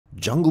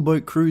jungle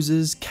boat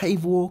cruises,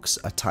 cave walks,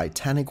 a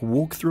Titanic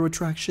walkthrough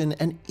attraction,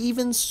 and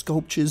even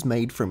sculptures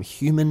made from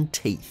human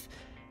teeth.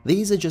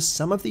 These are just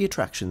some of the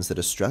attractions that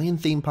Australian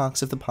theme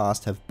parks of the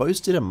past have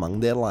boasted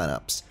among their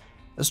lineups.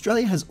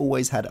 Australia has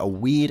always had a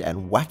weird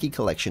and wacky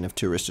collection of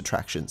tourist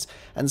attractions,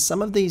 and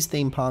some of these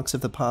theme parks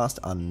of the past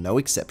are no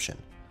exception.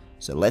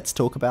 So let's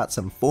talk about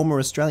some former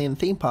Australian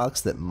theme parks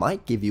that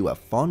might give you a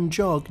fond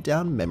jog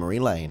down memory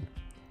lane.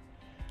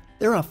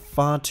 There are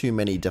far too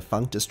many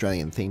defunct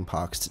Australian theme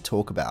parks to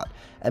talk about,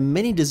 and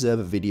many deserve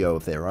a video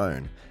of their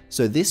own,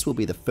 so this will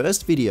be the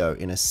first video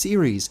in a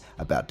series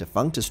about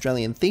defunct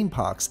Australian theme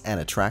parks and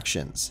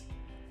attractions.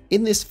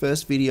 In this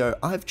first video,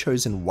 I've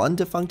chosen one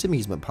defunct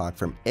amusement park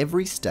from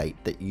every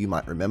state that you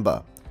might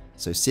remember.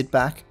 So sit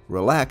back,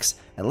 relax,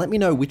 and let me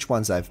know which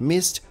ones I've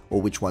missed or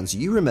which ones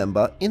you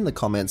remember in the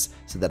comments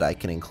so that I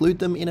can include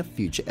them in a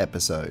future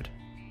episode.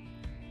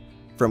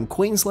 From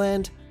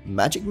Queensland,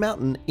 Magic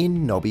Mountain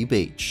in Nobby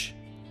Beach.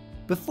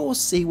 Before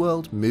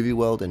SeaWorld, Movie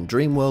World and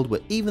Dream World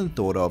were even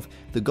thought of,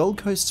 the Gold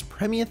Coast's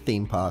premier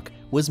theme park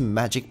was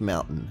Magic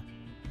Mountain.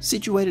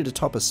 Situated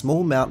atop a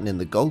small mountain in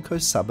the Gold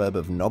Coast suburb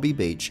of Nobby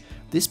Beach,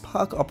 this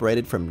park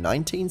operated from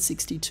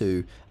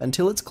 1962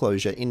 until its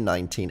closure in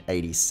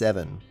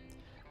 1987.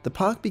 The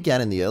park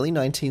began in the early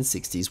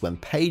 1960s when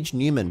Paige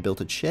Newman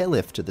built a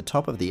chairlift to the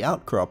top of the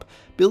outcrop,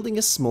 building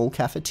a small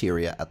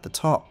cafeteria at the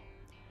top.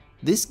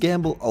 This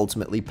gamble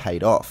ultimately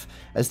paid off,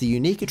 as the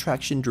unique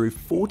attraction drew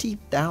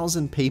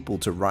 40,000 people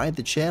to ride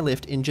the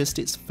chairlift in just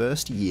its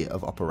first year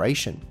of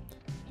operation.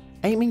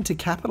 Aiming to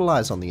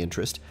capitalize on the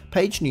interest,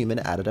 Paige Newman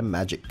added a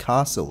magic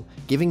castle,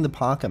 giving the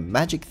park a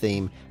magic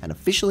theme and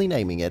officially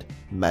naming it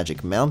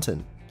Magic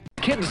Mountain.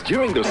 Kids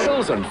during the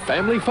schools and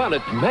family fun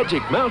at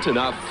Magic Mountain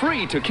are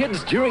free to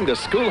kids during the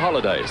school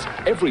holidays.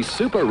 Every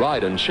super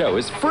ride and show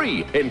is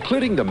free,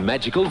 including the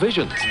Magical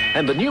Visions.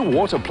 And the new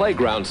water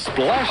playground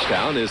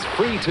Splashdown is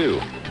free too.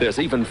 There's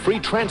even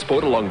free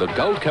transport along the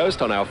Gold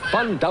Coast on our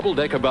fun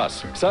double-decker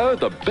bus. So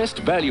the best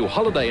value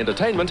holiday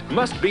entertainment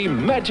must be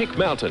Magic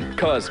Mountain,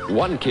 cause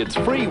one kid's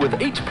free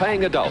with each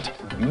paying adult.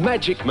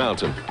 Magic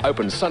Mountain,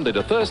 open Sunday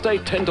to Thursday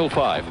 10 till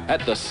 5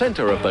 at the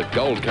center of the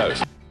Gold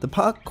Coast. The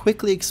park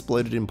quickly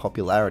exploded in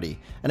popularity,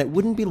 and it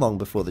wouldn't be long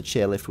before the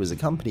chairlift was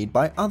accompanied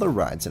by other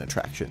rides and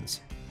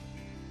attractions.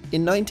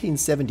 In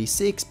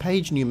 1976,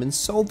 Paige Newman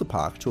sold the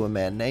park to a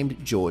man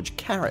named George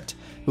Carrot,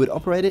 who had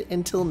operated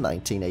until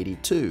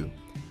 1982.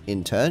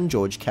 In turn,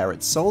 George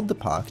Carrot sold the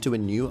park to a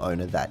new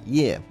owner that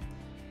year.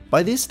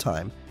 By this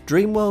time,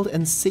 Dreamworld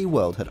and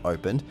SeaWorld had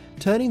opened,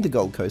 turning the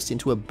Gold Coast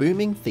into a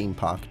booming theme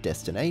park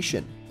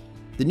destination.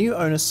 The new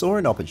owner saw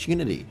an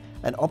opportunity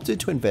and opted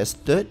to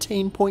invest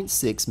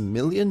 $13.6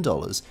 million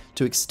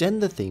to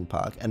extend the theme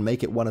park and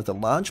make it one of the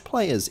large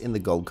players in the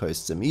Gold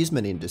Coast's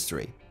amusement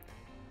industry.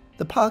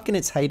 The park in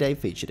its heyday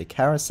featured a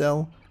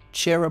carousel,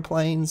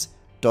 chair-a-planes,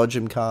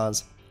 dodgem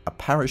cars, a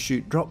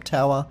parachute drop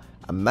tower,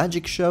 a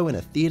magic show in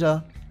a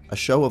theatre, a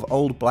show of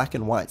old black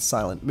and white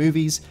silent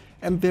movies,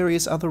 and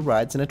various other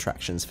rides and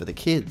attractions for the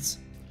kids.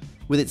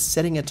 With its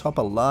setting atop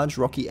a large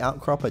rocky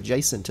outcrop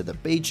adjacent to the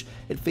beach,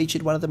 it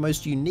featured one of the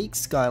most unique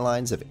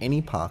skylines of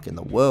any park in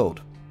the world.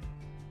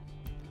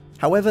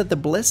 However, the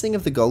blessing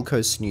of the Gold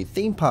Coast's new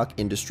theme park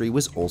industry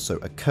was also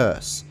a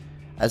curse.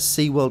 As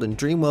SeaWorld and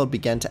Dreamworld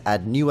began to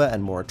add newer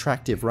and more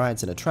attractive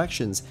rides and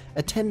attractions,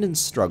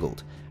 attendance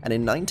struggled, and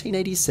in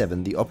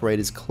 1987 the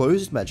operators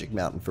closed Magic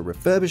Mountain for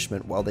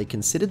refurbishment while they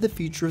considered the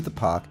future of the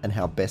park and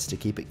how best to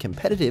keep it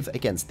competitive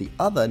against the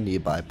other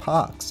nearby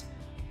parks.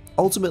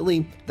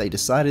 Ultimately, they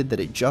decided that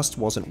it just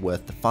wasn't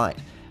worth the fight,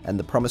 and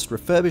the promised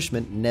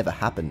refurbishment never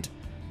happened.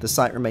 The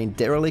site remained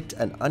derelict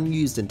and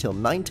unused until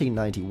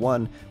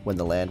 1991, when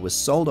the land was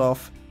sold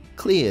off,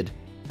 cleared,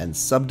 and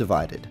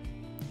subdivided.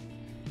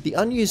 The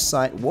unused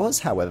site was,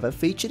 however,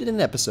 featured in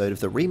an episode of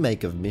the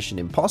remake of Mission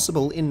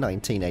Impossible in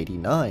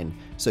 1989,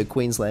 so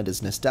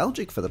Queenslanders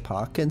nostalgic for the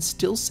park can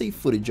still see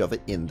footage of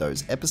it in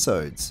those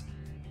episodes.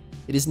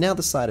 It is now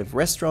the site of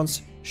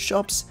restaurants,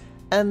 shops,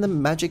 and the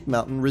Magic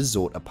Mountain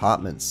Resort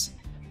Apartments.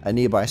 A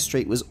nearby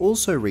street was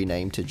also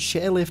renamed to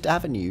Chairlift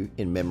Avenue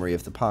in memory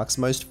of the park's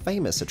most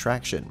famous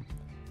attraction.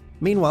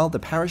 Meanwhile, the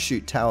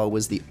Parachute Tower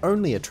was the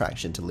only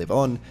attraction to live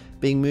on,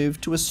 being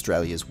moved to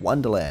Australia's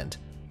Wonderland,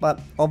 but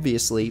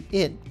obviously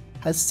it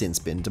has since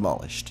been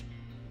demolished.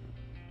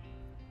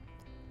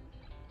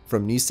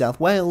 From New South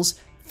Wales,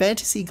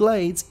 Fantasy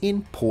Glades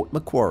in Port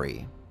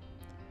Macquarie.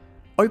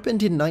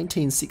 Opened in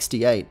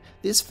 1968,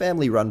 this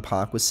family-run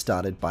park was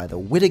started by the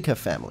Whittaker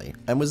family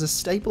and was a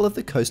staple of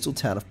the coastal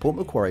town of Port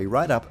Macquarie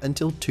right up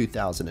until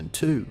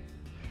 2002.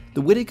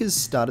 The Whittakers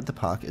started the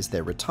park as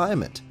their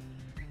retirement.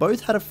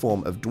 Both had a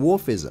form of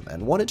dwarfism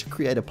and wanted to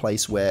create a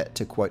place where,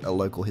 to quote a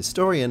local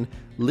historian,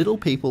 little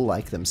people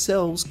like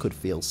themselves could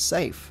feel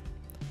safe.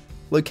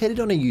 Located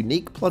on a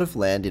unique plot of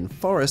land in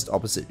forest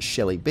opposite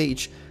Shelley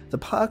Beach, the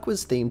park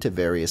was themed to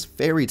various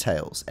fairy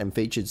tales and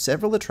featured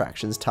several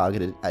attractions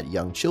targeted at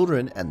young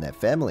children and their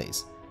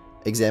families.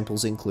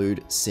 Examples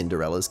include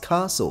Cinderella's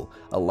Castle,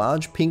 a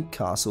large pink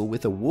castle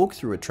with a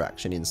walkthrough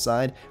attraction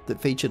inside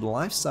that featured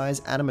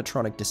life-size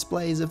animatronic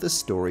displays of the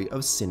story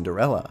of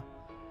Cinderella.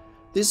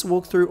 This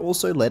walkthrough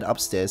also led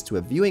upstairs to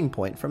a viewing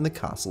point from the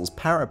castle's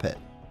parapet.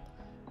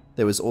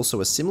 There was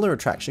also a similar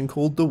attraction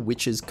called the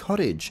Witch's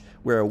Cottage,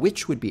 where a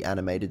witch would be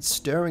animated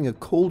stirring a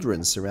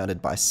cauldron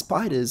surrounded by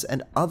spiders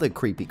and other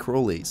creepy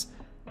crawlies.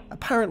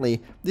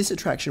 Apparently, this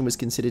attraction was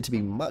considered to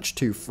be much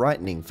too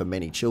frightening for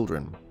many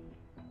children.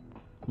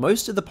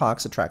 Most of the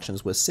park's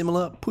attractions were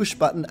similar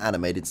push-button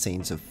animated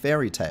scenes of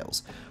fairy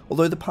tales,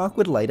 although the park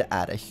would later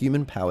add a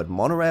human-powered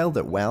monorail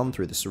that wound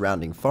through the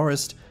surrounding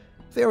forest,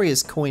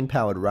 various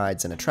coin-powered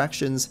rides and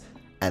attractions,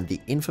 and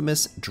the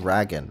infamous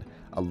Dragon,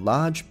 a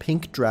large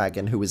pink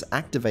dragon who was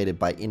activated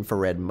by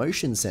infrared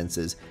motion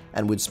sensors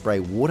and would spray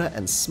water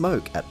and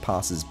smoke at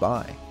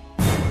passers-by.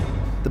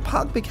 The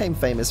park became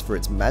famous for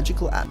its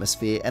magical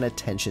atmosphere and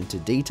attention to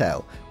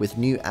detail, with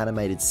new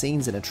animated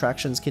scenes and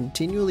attractions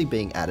continually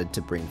being added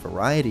to bring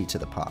variety to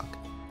the park.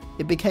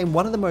 It became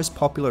one of the most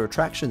popular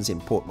attractions in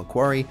Port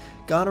Macquarie,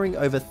 garnering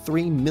over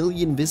 3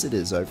 million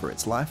visitors over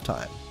its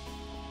lifetime.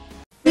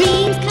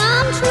 Dreams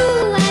come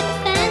true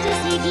at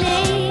Fantasy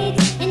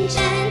Glades,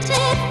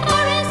 enchanted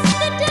forest,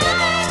 the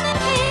diamond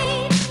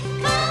cave,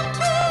 come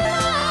to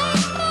life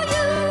for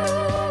you.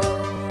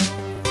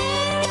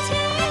 Fairy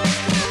tales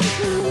come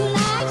true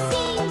like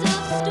scenes of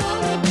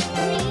story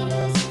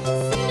dreams.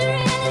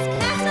 Cinderella's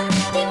castle,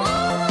 the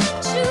old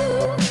true.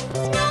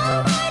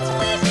 Snow White's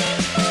waiting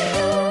for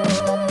you.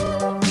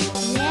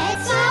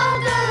 Let's all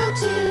go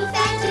to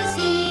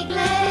Fantasy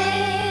Glades.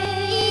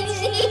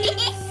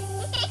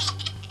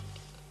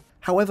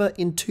 However,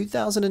 in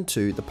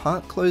 2002, the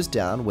park closed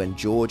down when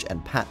George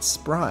and Pat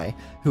Spry,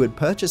 who had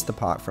purchased the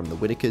park from the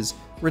Whitakers,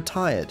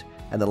 retired,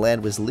 and the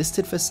land was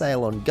listed for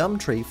sale on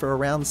Gumtree for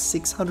around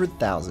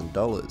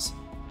 $600,000.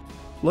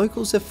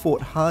 Locals have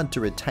fought hard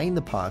to retain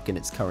the park in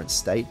its current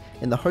state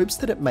in the hopes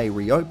that it may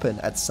reopen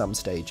at some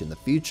stage in the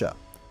future.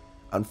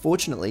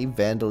 Unfortunately,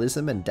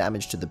 vandalism and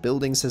damage to the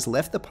buildings has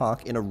left the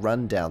park in a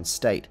run-down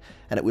state,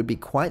 and it would be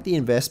quite the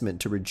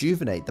investment to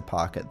rejuvenate the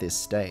park at this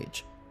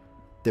stage.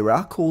 There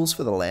are calls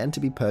for the land to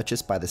be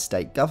purchased by the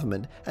state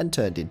government and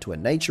turned into a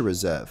nature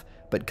reserve,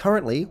 but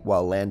currently,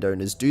 while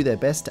landowners do their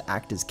best to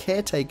act as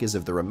caretakers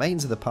of the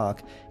remains of the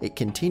park, it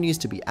continues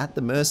to be at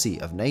the mercy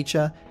of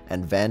nature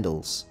and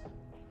vandals.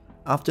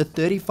 After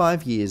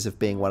 35 years of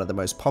being one of the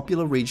most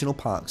popular regional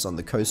parks on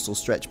the coastal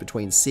stretch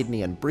between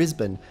Sydney and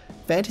Brisbane,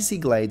 Fantasy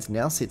Glades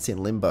now sits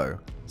in limbo,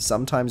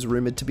 sometimes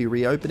rumoured to be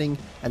reopening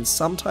and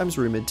sometimes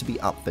rumoured to be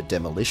up for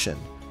demolition.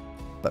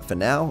 But for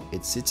now,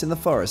 it sits in the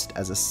forest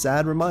as a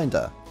sad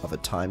reminder of a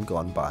time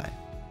gone by.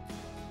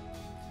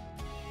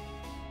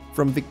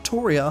 From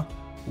Victoria,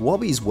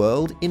 Wobby's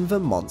World in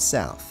Vermont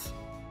South.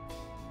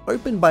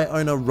 Opened by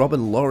owner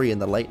Robin Laurie in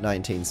the late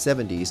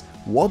 1970s,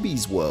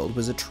 Wobby's World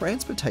was a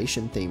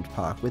transportation-themed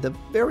park with a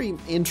very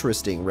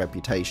interesting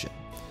reputation.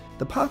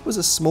 The park was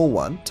a small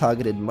one,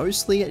 targeted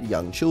mostly at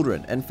young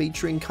children and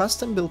featuring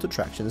custom-built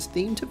attractions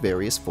themed to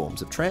various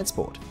forms of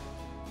transport.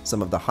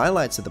 Some of the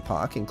highlights of the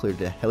park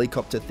included a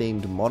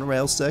helicopter-themed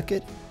monorail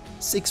circuit,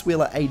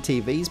 six-wheeler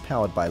ATVs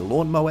powered by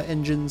lawnmower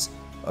engines,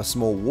 a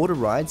small water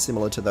ride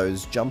similar to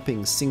those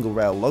jumping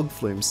single-rail log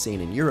flumes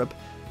seen in Europe,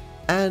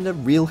 and a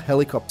real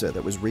helicopter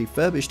that was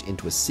refurbished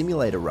into a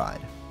simulator ride.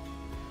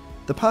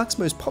 The park's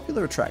most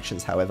popular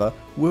attractions, however,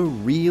 were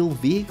real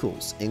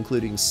vehicles,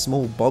 including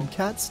small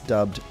bobcats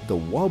dubbed the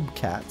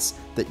Wobcats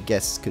that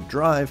guests could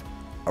drive,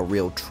 a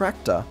real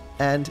tractor,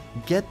 and,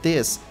 get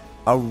this,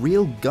 a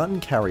real gun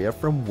carrier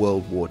from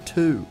World War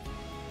II.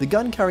 The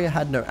gun carrier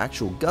had no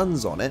actual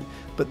guns on it,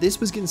 but this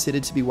was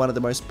considered to be one of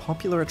the most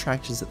popular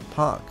attractions at the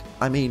park.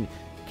 I mean,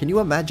 can you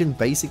imagine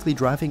basically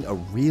driving a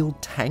real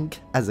tank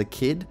as a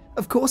kid?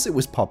 Of course it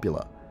was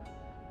popular.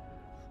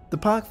 The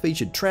park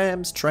featured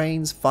trams,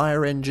 trains,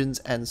 fire engines,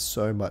 and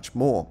so much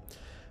more.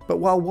 But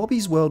while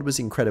Wobby's World was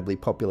incredibly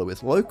popular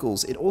with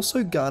locals, it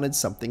also garnered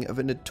something of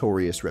a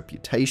notorious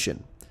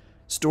reputation.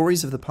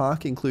 Stories of the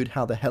park include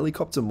how the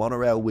helicopter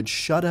monorail would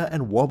shudder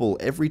and wobble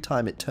every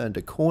time it turned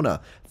a corner,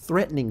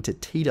 threatening to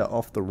teeter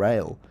off the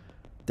rail.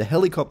 The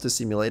helicopter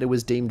simulator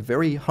was deemed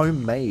very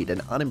homemade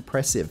and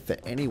unimpressive for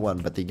anyone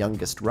but the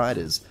youngest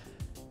riders.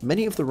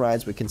 Many of the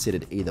rides were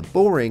considered either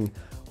boring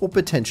or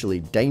potentially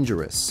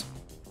dangerous.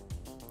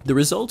 The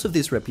result of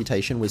this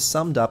reputation was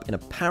summed up in a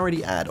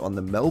parody ad on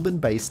the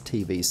Melbourne-based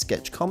TV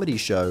sketch comedy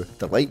show,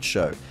 The Late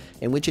Show,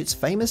 in which its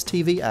famous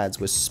TV ads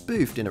were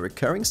spoofed in a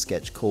recurring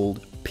sketch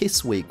called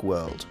Piss Week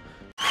World.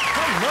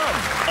 Hey Mum,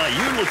 are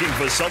you looking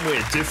for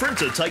somewhere different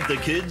to take the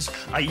kids?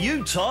 Are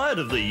you tired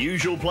of the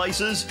usual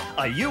places?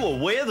 Are you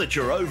aware that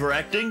you're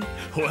overacting?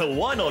 Well,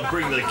 why not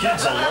bring the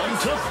kids along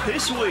to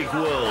Piss Week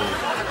World?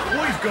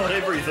 We've got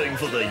everything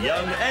for the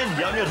young and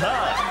young at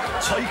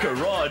heart. Take a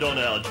ride on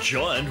our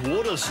giant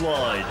water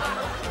slide.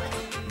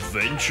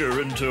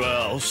 Venture into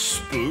our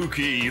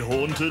spooky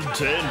haunted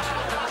tent.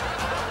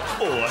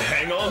 Or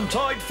hang on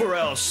tight for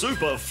our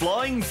super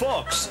flying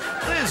fox.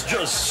 There's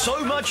just so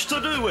much to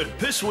do at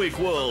Pissweek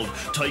World.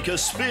 Take a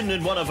spin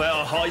in one of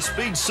our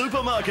high-speed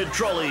supermarket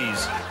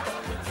trolleys.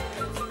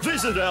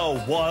 Visit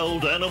our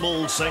wild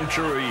animal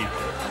sanctuary.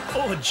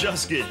 Or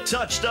just get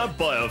touched up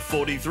by a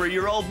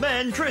 43-year-old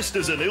man dressed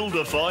as an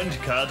ill-defined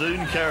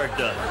cartoon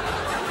character.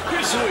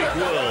 Pissweek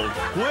World,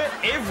 where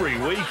every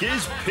week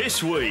is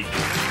Piss Week.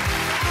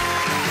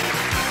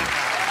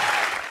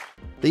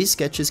 These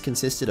sketches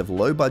consisted of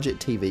low-budget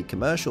TV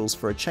commercials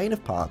for a chain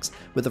of parks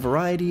with a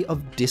variety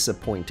of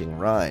disappointing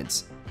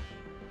rides.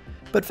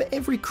 But for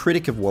every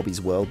critic of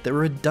Wobby's World, there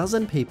were a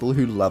dozen people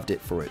who loved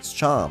it for its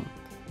charm.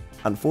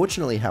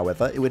 Unfortunately,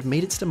 however, it would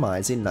meet its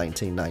demise in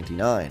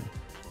 1999.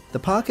 The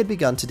park had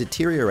begun to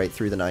deteriorate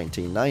through the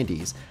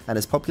 1990s, and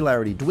as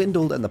popularity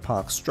dwindled and the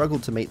park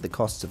struggled to meet the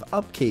costs of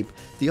upkeep,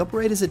 the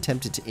operators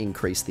attempted to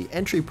increase the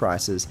entry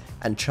prices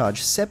and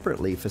charge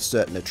separately for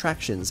certain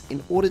attractions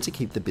in order to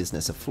keep the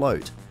business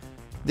afloat.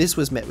 This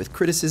was met with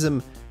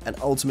criticism and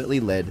ultimately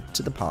led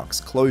to the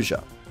park's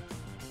closure.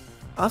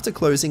 After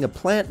closing, a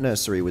plant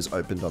nursery was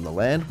opened on the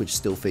land, which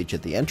still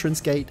featured the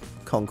entrance gate,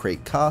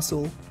 concrete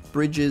castle,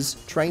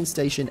 bridges, train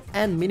station,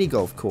 and mini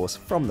golf course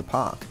from the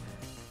park.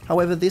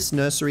 However, this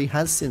nursery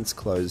has since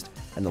closed,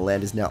 and the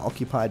land is now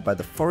occupied by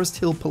the Forest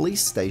Hill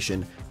Police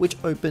Station, which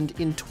opened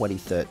in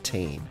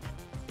 2013.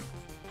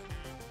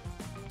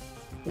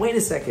 Wait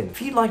a second,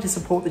 if you'd like to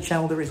support the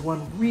channel, there is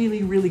one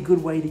really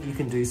good way that you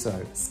can do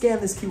so. Scan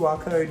this QR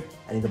code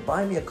and either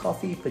buy me a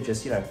coffee for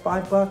just,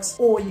 $5,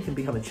 or you can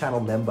become a channel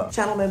member.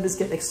 Channel members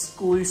get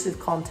exclusive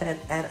content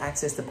and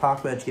access to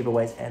park merch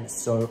giveaways and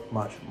so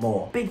much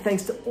more. Big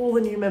thanks to all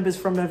the new members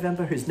from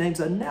November whose names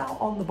are now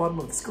on the bottom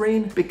of the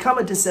screen. Become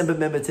a December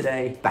member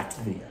today. Back to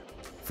the video.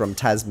 From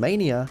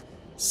Tasmania,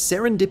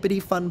 Serendipity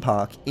Fun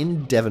Park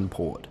in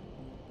Devonport.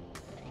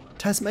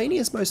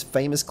 Tasmania's most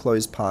famous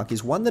closed park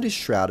is one that is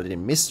shrouded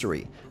in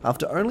mystery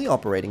after only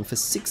operating for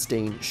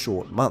 16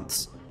 short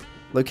months.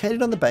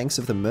 Located on the banks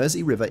of the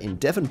Mersey River in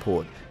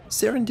Devonport,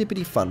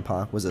 Serendipity Fun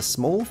Park was a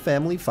small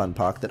family fun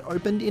park that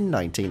opened in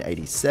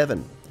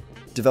 1987.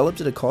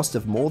 Developed at a cost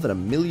of more than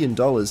 $1 million,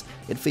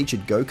 it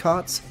featured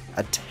go-karts,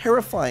 a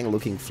terrifying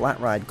looking flat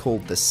ride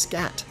called the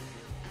Scat,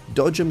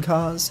 dodgem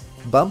cars,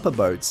 bumper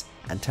boats,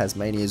 and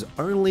Tasmania's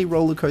only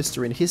roller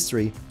coaster in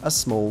history, a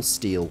small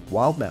steel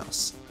wild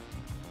mouse.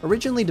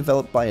 Originally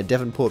developed by a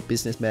Devonport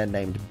businessman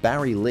named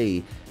Barry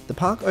Lee, the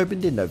park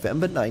opened in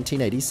November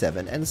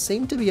 1987 and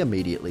seemed to be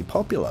immediately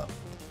popular.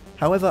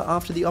 However,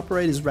 after the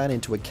operators ran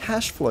into a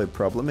cash flow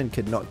problem and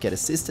could not get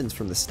assistance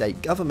from the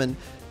state government,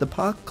 the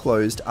park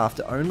closed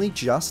after only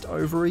just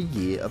over a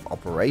year of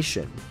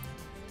operation.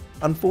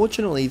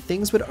 Unfortunately,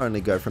 things would only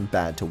go from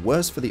bad to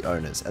worse for the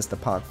owners as the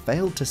park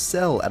failed to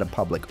sell at a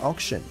public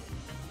auction.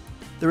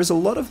 There is a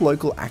lot of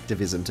local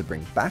activism to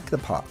bring back the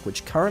park,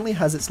 which currently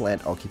has its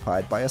land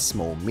occupied by a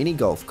small mini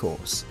golf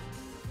course.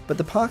 But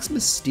the park's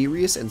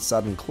mysterious and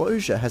sudden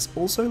closure has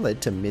also led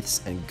to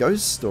myths and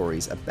ghost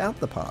stories about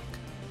the park.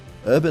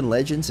 Urban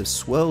legends have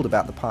swirled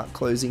about the park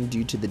closing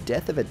due to the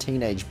death of a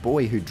teenage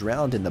boy who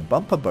drowned in the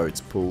bumper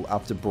boats pool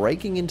after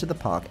breaking into the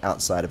park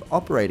outside of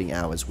operating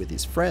hours with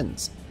his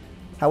friends.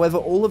 However,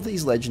 all of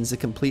these legends are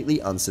completely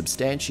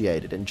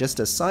unsubstantiated and just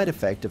a side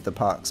effect of the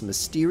park's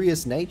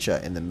mysterious nature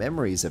in the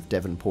memories of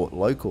Devonport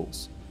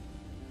locals.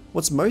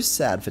 What's most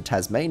sad for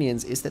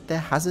Tasmanians is that there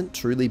hasn't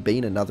truly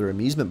been another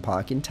amusement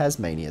park in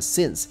Tasmania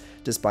since,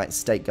 despite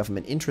state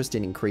government interest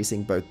in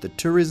increasing both the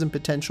tourism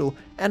potential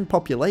and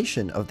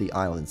population of the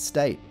island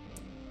state.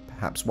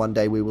 Perhaps one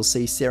day we will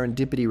see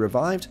Serendipity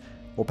revived,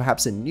 or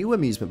perhaps a new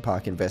amusement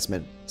park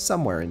investment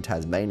somewhere in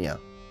Tasmania.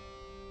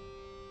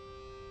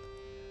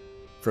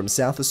 From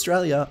South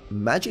Australia,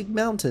 Magic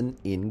Mountain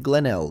in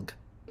Glenelg.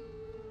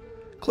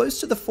 Close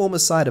to the former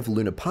site of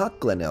Luna Park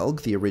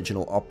Glenelg, the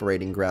original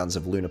operating grounds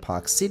of Luna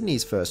Park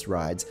Sydney's first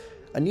rides,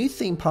 a new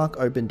theme park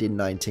opened in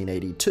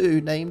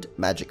 1982 named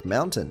Magic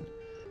Mountain.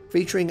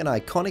 Featuring an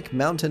iconic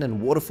mountain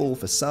and waterfall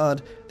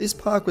facade, this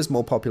park was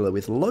more popular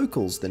with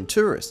locals than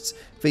tourists,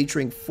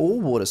 featuring 4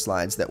 water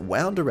slides that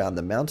wound around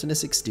the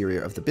mountainous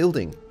exterior of the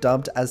building,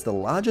 dubbed as the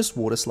largest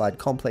water slide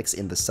complex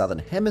in the Southern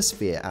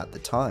Hemisphere at the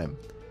time.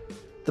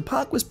 The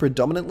park was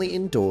predominantly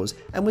indoors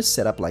and was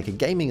set up like a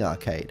gaming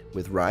arcade,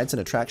 with rides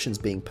and attractions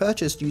being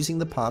purchased using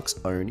the park's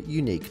own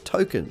unique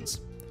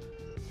tokens.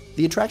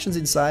 The attractions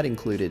inside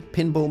included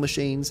pinball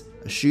machines,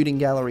 a shooting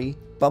gallery,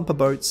 bumper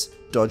boats,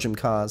 dodgem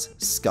cars,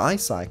 sky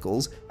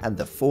cycles, and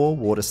the 4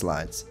 water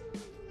slides.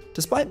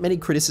 Despite many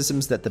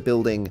criticisms that the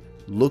building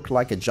looked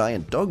like a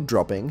giant dog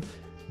dropping,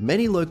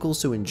 many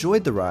locals who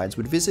enjoyed the rides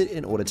would visit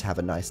in order to have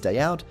a nice day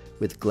out,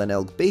 with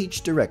Glenelg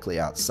Beach directly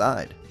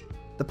outside.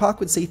 The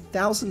park would see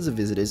thousands of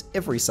visitors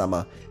every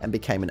summer and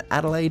became an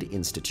Adelaide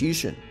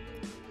institution.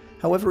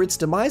 However, its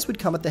demise would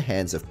come at the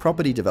hands of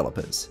property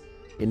developers.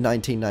 In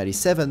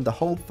 1997, the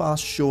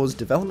Holdfast Shores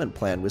development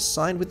plan was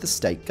signed with the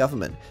state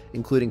government,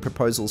 including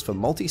proposals for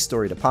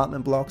multi-storied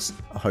apartment blocks,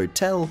 a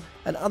hotel,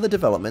 and other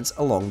developments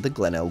along the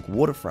Glenelg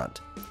waterfront.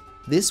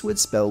 This would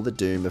spell the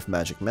doom of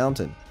Magic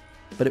Mountain,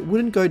 but it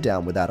wouldn't go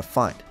down without a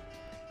fight.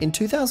 In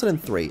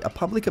 2003, a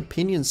public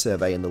opinion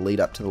survey in the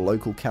lead up to the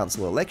local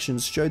council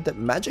elections showed that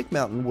Magic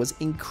Mountain was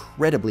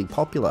incredibly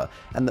popular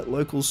and that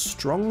locals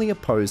strongly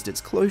opposed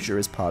its closure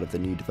as part of the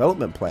new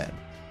development plan.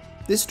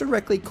 This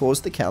directly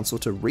caused the council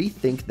to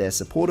rethink their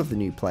support of the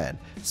new plan,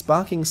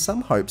 sparking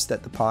some hopes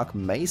that the park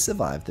may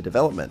survive the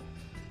development.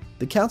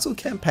 The council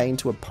campaigned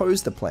to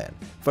oppose the plan,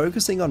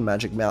 focusing on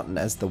Magic Mountain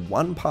as the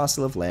one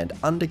parcel of land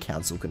under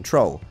council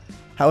control.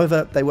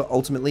 However, they were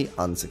ultimately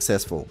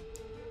unsuccessful.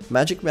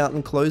 Magic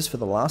Mountain closed for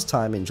the last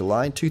time in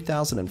July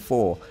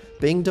 2004,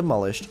 being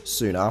demolished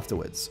soon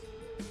afterwards.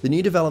 The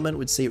new development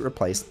would see it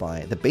replaced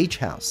by the Beach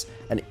House,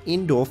 an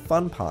indoor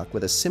fun park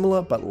with a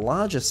similar but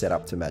larger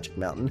setup to Magic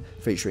Mountain,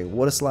 featuring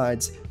water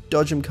slides,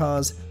 dodgem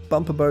cars,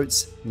 bumper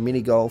boats,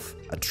 mini golf,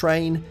 a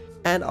train,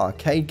 and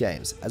arcade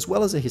games, as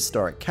well as a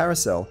historic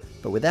carousel,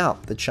 but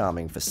without the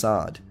charming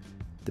facade.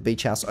 The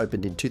Beach House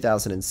opened in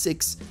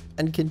 2006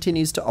 and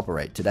continues to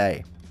operate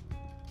today.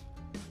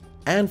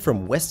 And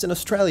from Western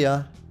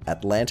Australia,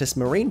 Atlantis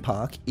Marine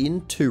Park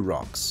in Two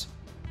Rocks.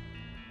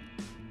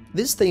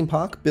 This theme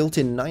park, built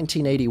in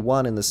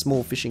 1981 in the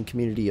small fishing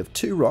community of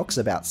Two Rocks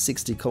about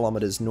 60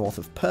 kilometres north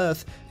of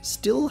Perth,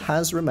 still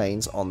has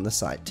remains on the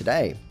site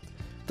today.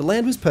 The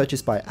land was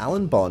purchased by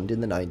Alan Bond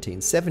in the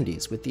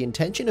 1970s with the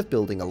intention of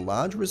building a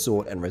large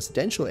resort and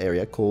residential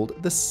area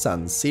called the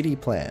Sun City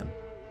Plan.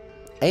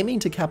 Aiming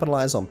to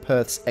capitalise on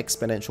Perth's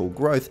exponential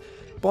growth,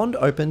 Bond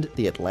opened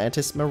the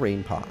Atlantis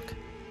Marine Park.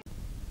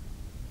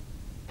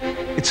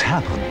 It's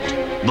happened.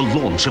 The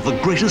launch of the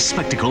greatest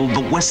spectacle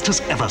the West has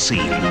ever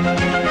seen.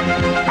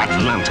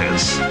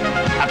 Atlantis.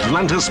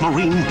 Atlantis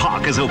Marine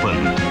Park is open.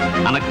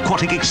 An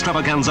aquatic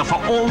extravaganza for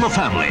all the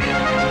family.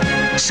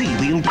 See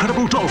the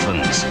incredible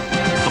dolphins,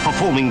 the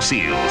performing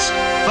seals,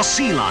 the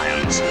sea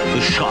lions,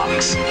 the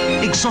sharks,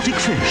 exotic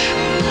fish.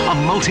 A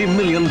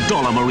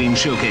multi-million-dollar marine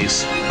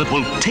showcase that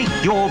will take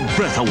your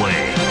breath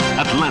away.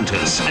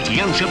 Atlantis at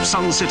Yanchep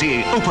Sun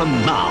City, open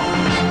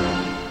now.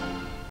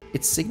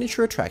 Its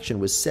signature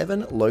attraction was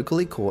 7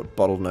 locally caught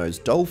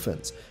bottlenose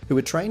dolphins, who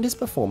were trained as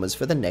performers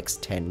for the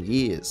next 10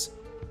 years.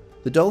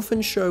 The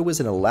dolphin show was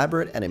an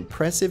elaborate and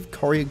impressive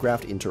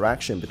choreographed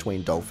interaction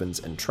between dolphins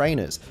and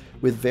trainers,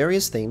 with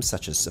various themes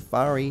such as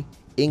safari,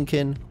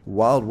 Incan,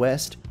 Wild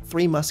West,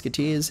 Three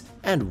Musketeers,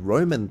 and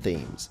Roman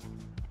themes.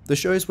 The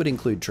shows would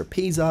include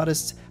trapeze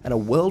artists and a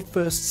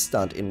world-first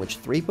stunt in which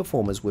 3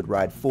 performers would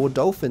ride 4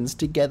 dolphins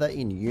together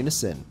in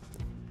unison.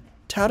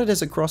 Touted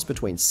as a cross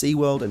between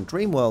SeaWorld and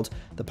Dreamworld,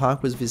 the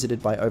park was visited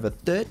by over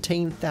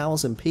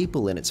 13,000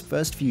 people in its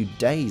first few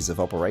days of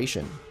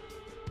operation.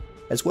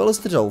 As well as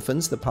the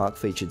dolphins, the park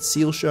featured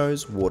seal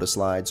shows, water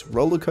slides,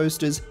 roller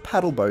coasters,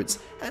 paddle boats,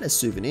 and a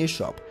souvenir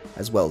shop,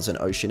 as well as an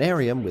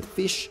oceanarium with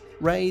fish,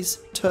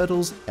 rays,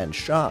 turtles, and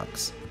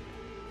sharks.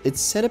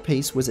 Its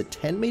centerpiece was a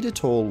 10-meter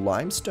tall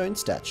limestone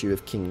statue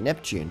of King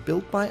Neptune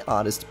built by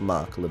artist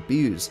Marc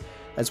Labuse,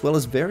 as well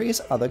as various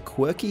other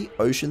quirky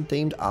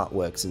ocean-themed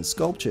artworks and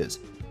sculptures,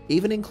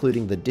 even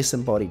including the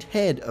disembodied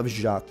head of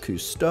Jacques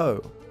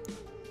Cousteau.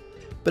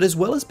 But as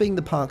well as being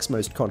the park's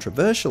most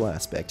controversial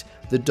aspect,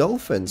 the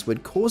dolphins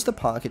would cause the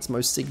park its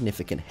most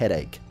significant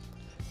headache.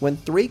 When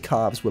 3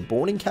 calves were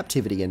born in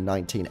captivity in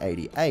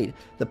 1988,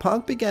 the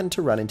park began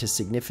to run into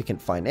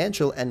significant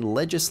financial and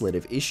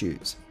legislative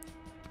issues.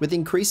 With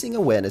increasing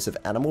awareness of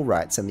animal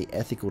rights and the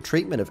ethical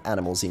treatment of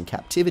animals in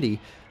captivity,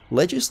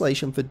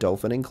 legislation for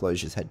dolphin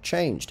enclosures had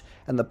changed,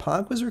 and the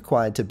park was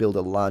required to build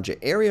a larger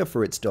area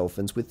for its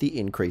dolphins with the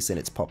increase in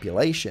its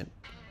population.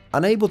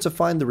 Unable to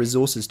find the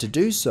resources to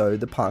do so,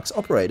 the park's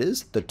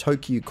operators, the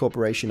Tokyu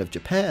Corporation of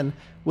Japan,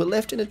 were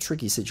left in a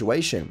tricky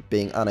situation,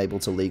 being unable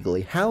to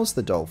legally house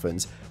the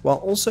dolphins, while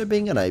also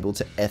being unable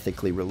to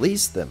ethically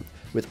release them,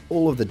 with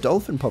all of the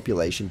dolphin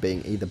population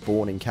being either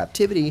born in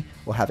captivity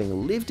or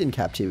having lived in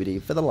captivity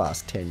for the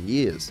last 10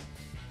 years.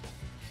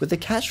 With the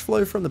cash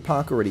flow from the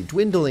park already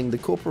dwindling, the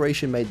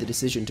corporation made the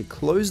decision to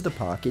close the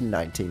park in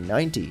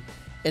 1990,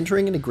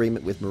 entering an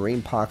agreement with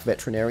marine park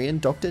veterinarian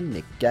Dr.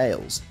 Nick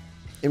Gales.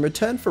 In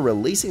return for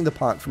releasing the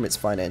park from its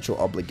financial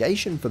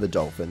obligation for the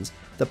dolphins,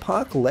 the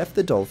park left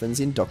the dolphins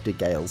in Dr.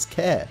 Gales'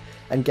 care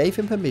and gave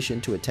him permission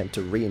to attempt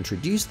to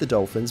reintroduce the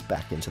dolphins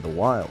back into the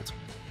wild.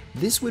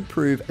 This would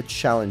prove a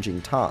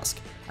challenging task,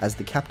 as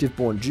the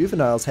captive-born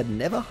juveniles had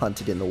never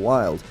hunted in the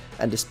wild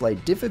and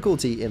displayed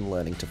difficulty in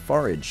learning to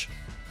forage.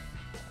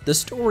 The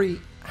story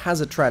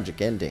has a tragic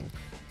ending.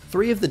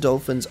 3 of the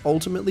dolphins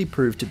ultimately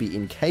proved to be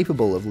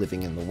incapable of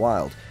living in the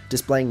wild,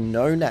 displaying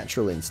no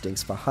natural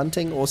instincts for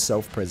hunting or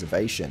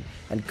self-preservation,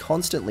 and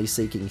constantly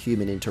seeking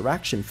human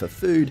interaction for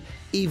food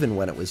even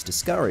when it was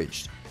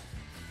discouraged.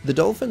 The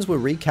dolphins were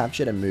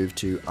recaptured and moved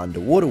to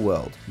Underwater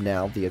World,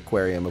 now the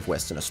Aquarium of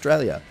Western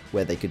Australia,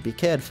 where they could be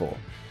cared for.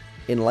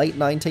 In late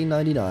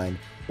 1999,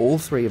 all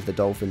 3 of the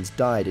dolphins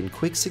died in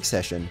quick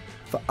succession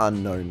for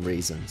unknown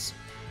reasons.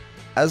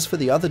 As for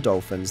the other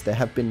dolphins, there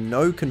have been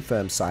no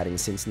confirmed sightings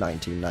since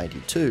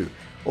 1992,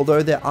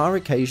 although there are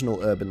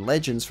occasional urban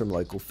legends from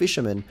local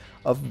fishermen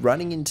of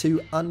running into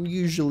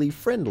unusually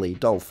friendly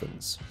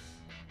dolphins.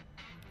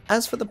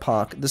 As for the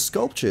park, the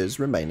sculptures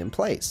remain in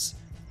place.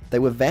 They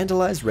were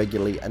vandalised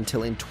regularly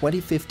until in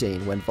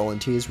 2015 when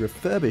volunteers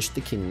refurbished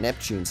the King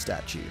Neptune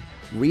statue,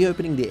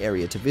 reopening the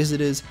area to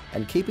visitors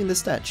and keeping the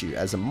statue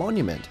as a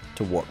monument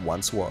to what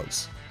once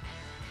was.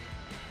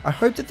 I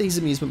hope that these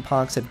amusement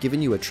parks have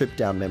given you a trip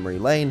down memory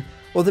lane,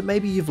 or that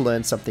maybe you've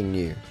learned something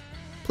new.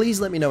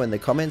 Please let me know in the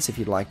comments if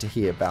you'd like to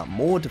hear about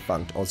more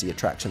defunct Aussie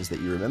attractions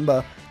that you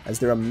remember, as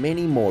there are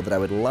many more that I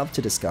would love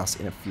to discuss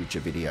in a future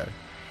video.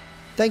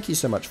 Thank you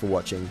so much for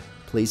watching,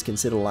 please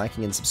consider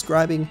liking and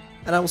subscribing,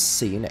 and I will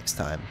see you next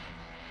time.